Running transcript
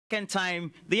Second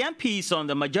time, the MPs on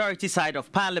the majority side of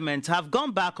Parliament have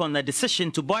gone back on the decision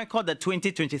to boycott the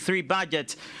 2023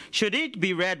 budget, should it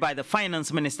be read by the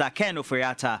Finance Minister Ken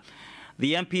Ofori-Atta.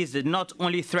 The MPs did not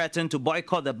only threaten to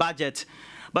boycott the budget,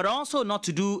 but also not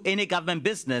to do any government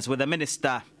business with the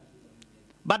minister.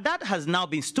 But that has now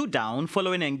been stood down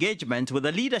following engagement with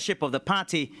the leadership of the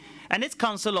party and its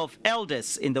Council of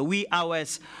Elders in the wee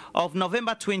hours of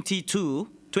November 22,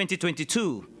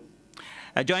 2022.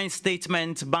 A joint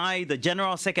statement by the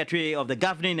General Secretary of the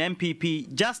governing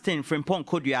MPP, Justin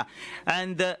Frimpong-Kodua,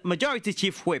 and the Majority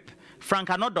Chief Whip, Frank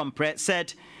Anodompre,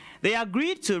 said they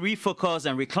agreed to refocus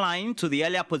and recline to the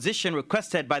earlier position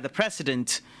requested by the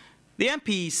President. The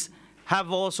MPs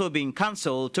have also been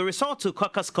counselled to resort to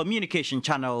caucus communication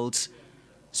channels.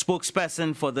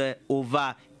 Spokesperson for the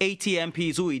over 80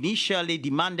 MPs who initially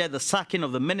demanded the sacking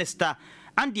of the minister,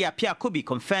 Andy Appiah-Kubi,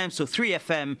 confirms to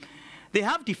 3FM they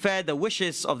have deferred the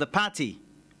wishes of the party.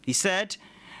 He said,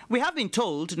 "We have been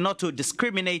told not to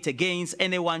discriminate against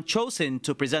anyone chosen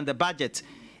to present the budget,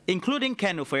 including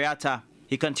Ken Ofori-Atta."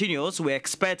 He continues, "We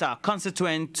expect our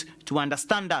constituent to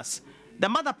understand us. The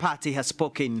mother party has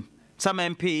spoken. Some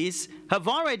MPs have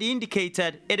already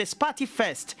indicated it is party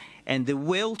first and they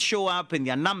will show up in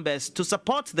their numbers to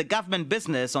support the government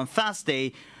business on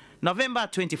Thursday, November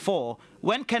 24,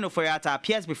 when Ken Ofori-Atta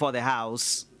appears before the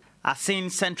House." A seen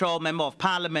Central Member of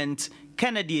Parliament,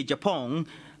 Kennedy Japong,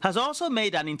 has also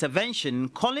made an intervention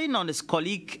calling on his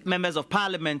colleague members of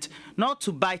Parliament not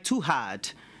to bite too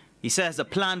hard. He says the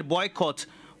planned boycott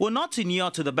will not inure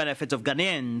to the benefit of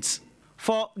Ghanaians.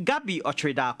 For Gabi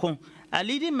Otredako, a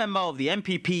leading member of the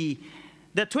MPP,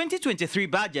 the 2023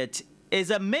 budget is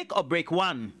a make-or-break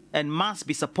one and must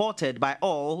be supported by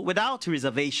all without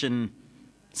reservation.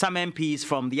 Some MPs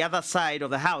from the other side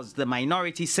of the House, the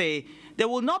minority, say they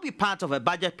will not be part of a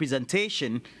budget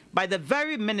presentation by the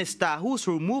very minister whose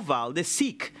removal they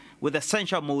seek with the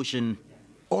censure motion.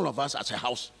 All of us as a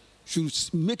House should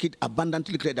make it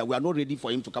abundantly clear that we are not ready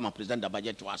for him to come and present the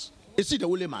budget to us. Is he the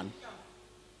only man?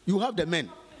 You have the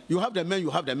men. You have the men, you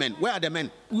have the men. Where are the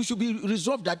men? We should be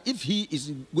resolved that if he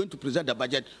is going to present the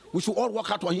budget, we should all work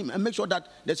hard for him and make sure that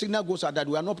the signal goes out that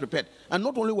we are not prepared. And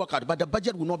not only work hard, but the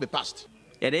budget will not be passed.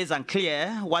 It is unclear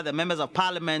why the members of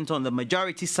Parliament on the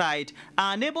majority side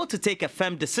are unable to take a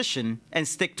firm decision and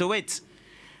stick to it.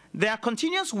 Their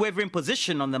continuous wavering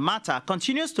position on the matter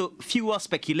continues to fuel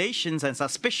speculations and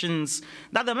suspicions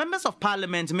that the members of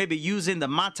Parliament may be using the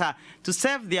matter to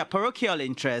serve their parochial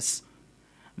interests.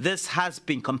 This has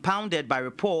been compounded by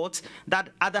reports that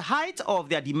at the height of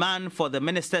their demand for the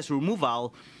minister's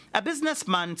removal, a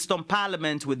businessman stormed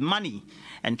Parliament with money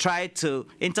and tried to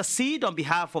intercede on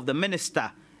behalf of the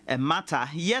minister, a matter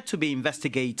yet to be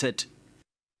investigated.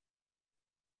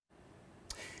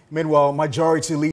 Meanwhile, majority leader